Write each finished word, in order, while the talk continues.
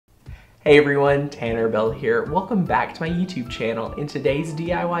Hey everyone, Tanner Bell here. Welcome back to my YouTube channel. In today's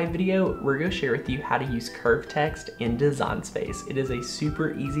DIY video, we're going to share with you how to use curved text in Design Space. It is a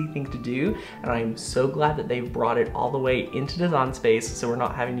super easy thing to do, and I'm so glad that they've brought it all the way into Design Space so we're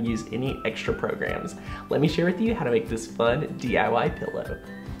not having to use any extra programs. Let me share with you how to make this fun DIY pillow.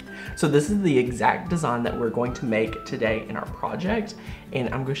 So this is the exact design that we're going to make today in our project, and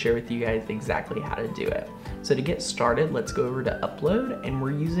I'm going to share with you guys exactly how to do it. So to get started, let's go over to upload, and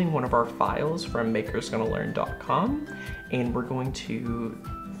we're using one of our files from makersgonnalearn.com, and we're going to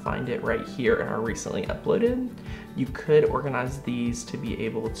find it right here in our recently uploaded. You could organize these to be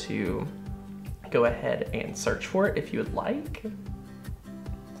able to go ahead and search for it if you would like.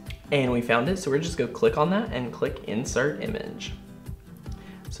 And we found it, so we're just going to click on that and click Insert Image.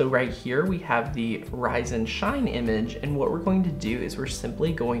 So right here we have the Rise and Shine image, and what we're going to do is we're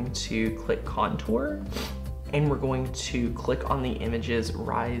simply going to click Contour, and we're going to click on the image's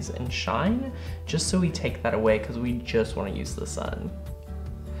Rise and Shine, just so we take that away because we just want to use the sun.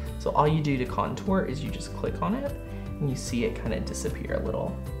 So all you do to contour is you just click on it, and you see it kind of disappear a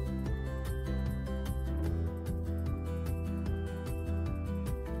little.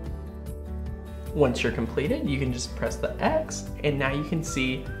 Once you're completed, you can just press the X, and now you can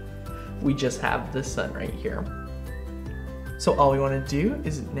see we just have the sun right here. So all we want to do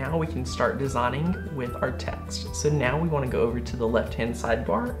is now we can start designing with our text. So now we want to go over to the left-hand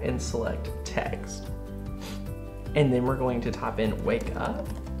sidebar and select text. And then we're going to type in wake up.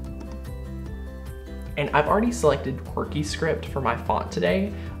 And I've already selected Quirky Script for my font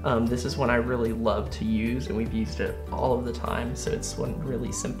today. This is one I really love to use, and we've used it all of the time, so it's one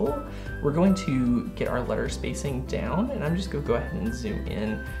really simple. We're going to get our letter spacing down, and I'm just gonna go ahead and zoom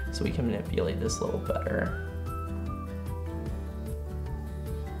in so we can manipulate this a little better.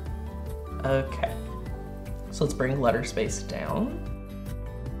 Okay, so let's bring letter space down.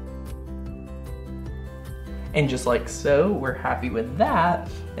 And just like so, we're happy with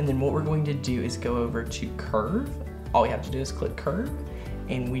that. And then what we're going to do is go over to curve. All we have to do is click curve,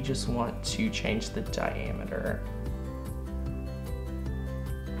 and we just want to change the diameter.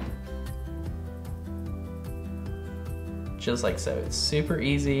 Just like so, it's super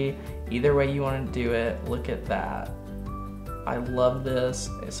easy. Either way you want to do it, look at that. I love this.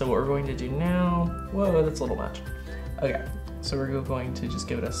 So what we're going to do now, whoa, that's a little much. Okay, so we're going to just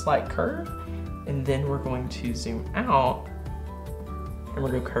give it a slight curve, and then we're going to zoom out, and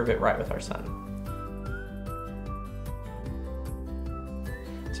we're going to curve it right with our sun.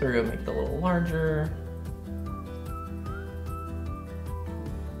 So we're going to make it a little larger.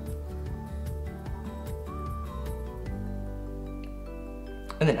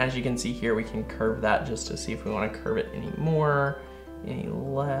 And then as you can see here, we can curve that just to see if we want to curve it any more, any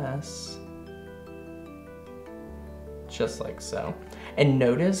less. Just like so. And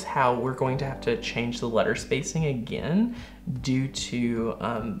notice how we're going to have to change the letter spacing again due to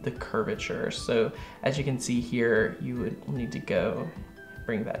the curvature. So as you can see here, you would need to go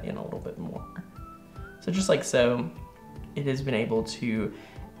bring that in a little bit more. So just like so, it has been able to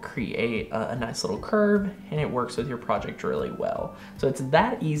create a nice little curve, and it works with your project really well. So it's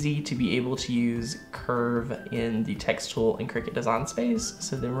that easy to be able to use curve in the text tool in Cricut Design Space.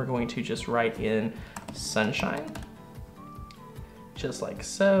 So then we're going to just write in sunshine. Just like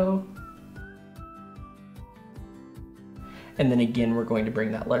so. And then again, we're going to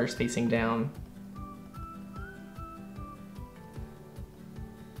bring that letter spacing down.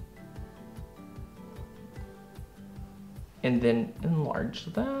 And then enlarge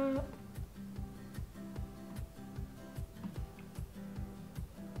that.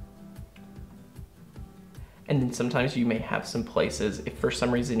 And then sometimes you may have some places, if for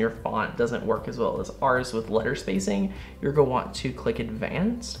some reason your font doesn't work as well as ours with letter spacing, you're going to want to click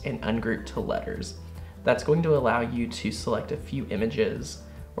Advanced and Ungroup to Letters. That's going to allow you to select a few images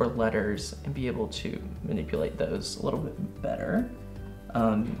or letters and be able to manipulate those a little bit better.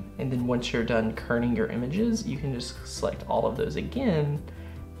 And then once you're done kerning your images, you can just select all of those again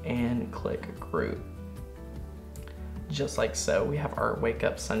and click Group. Just like so, we have our Wake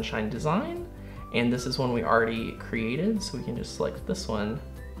Up Sunshine design. And this is one we already created, so we can just select this one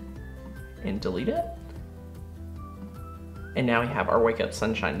and delete it. And now we have our Wake Up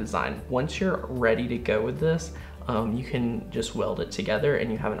Sunshine design. Once you're ready to go with this, you can just weld it together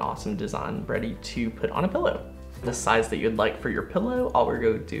and you have an awesome design ready to put on a pillow. The size that you'd like for your pillow, all we're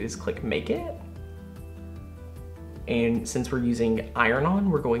going to do is click Make It. And since we're using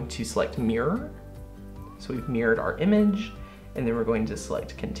iron-on, we're going to select Mirror. So we've mirrored our image, and then we're going to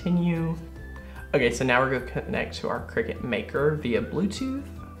select Continue. Okay, so now we're going to connect to our Cricut Maker via Bluetooth.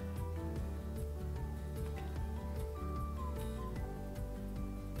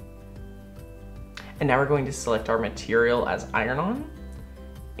 And now we're going to select our material as iron-on,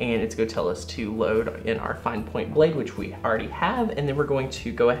 and it's going to tell us to load in our fine point blade, which we already have, and then we're going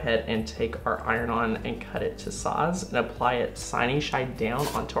to go ahead and take our iron-on and cut it to size and apply it shiny side down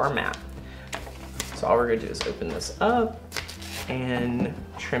onto our mat. So all we're going to do is open this up and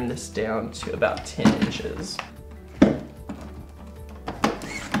trim this down to about 10 inches.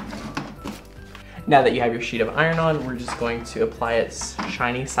 Now that you have your sheet of iron-on, we're just going to apply it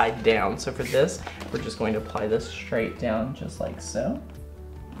shiny side down. So for this, we're just going to apply this straight down just like so.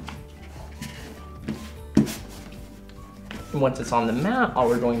 And once it's on the mat, all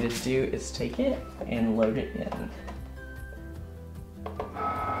we're going to do is take it and load it in.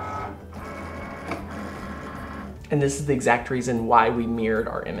 And this is the exact reason why we mirrored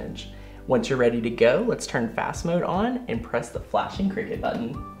our image. Once you're ready to go, let's turn fast mode on and press the flashing Cricut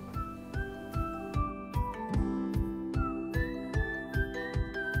button.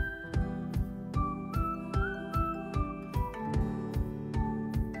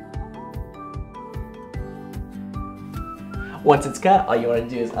 Once it's cut, all you want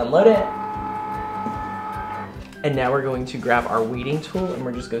to do is unload it. And now we're going to grab our weeding tool and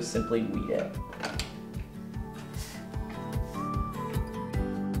we're just going to simply weed it.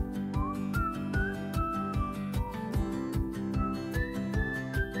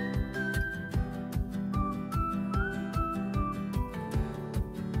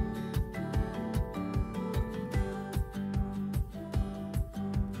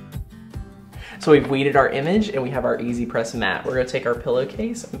 So we've weeded our image and we have our easy press mat. We're gonna take our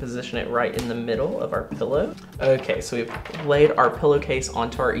pillowcase and position it right in the middle of our pillow. Okay, so we've laid our pillowcase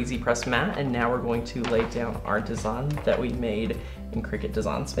onto our easy press mat, and now we're going to lay down our design that we made in Cricut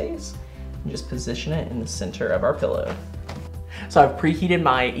Design Space and just position it in the center of our pillow. So I've preheated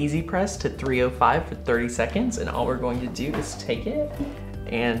my easy press to 305 for 30 seconds, and all we're going to do is take it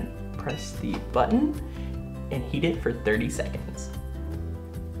and press the button and heat it for 30 seconds.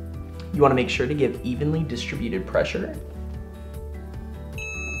 You want to make sure to give evenly distributed pressure.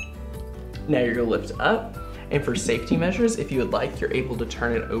 Now you're going to lift up, and for safety measures, if you would like, you're able to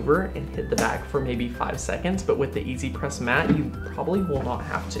turn it over and hit the back for maybe 5 seconds, but with the easy press mat, you probably will not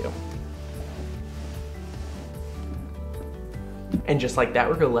have to. And just like that,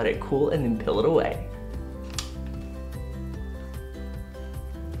 we're going to let it cool and then peel it away.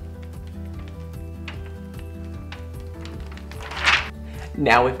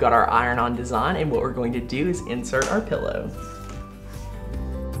 Now we've got our iron-on design, and what we're going to do is insert our pillow.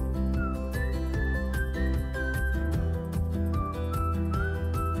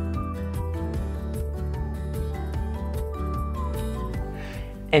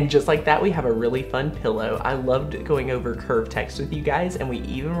 And just like that, we have a really fun pillow. I loved going over curved text with you guys, and we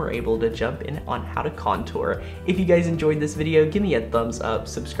even were able to jump in on how to contour. If you guys enjoyed this video, give me a thumbs up,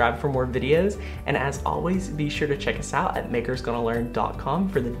 subscribe for more videos, and as always, be sure to check us out at makersgonnalearn.com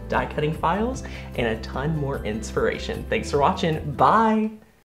for the die cutting files and a ton more inspiration. Thanks for watching, bye!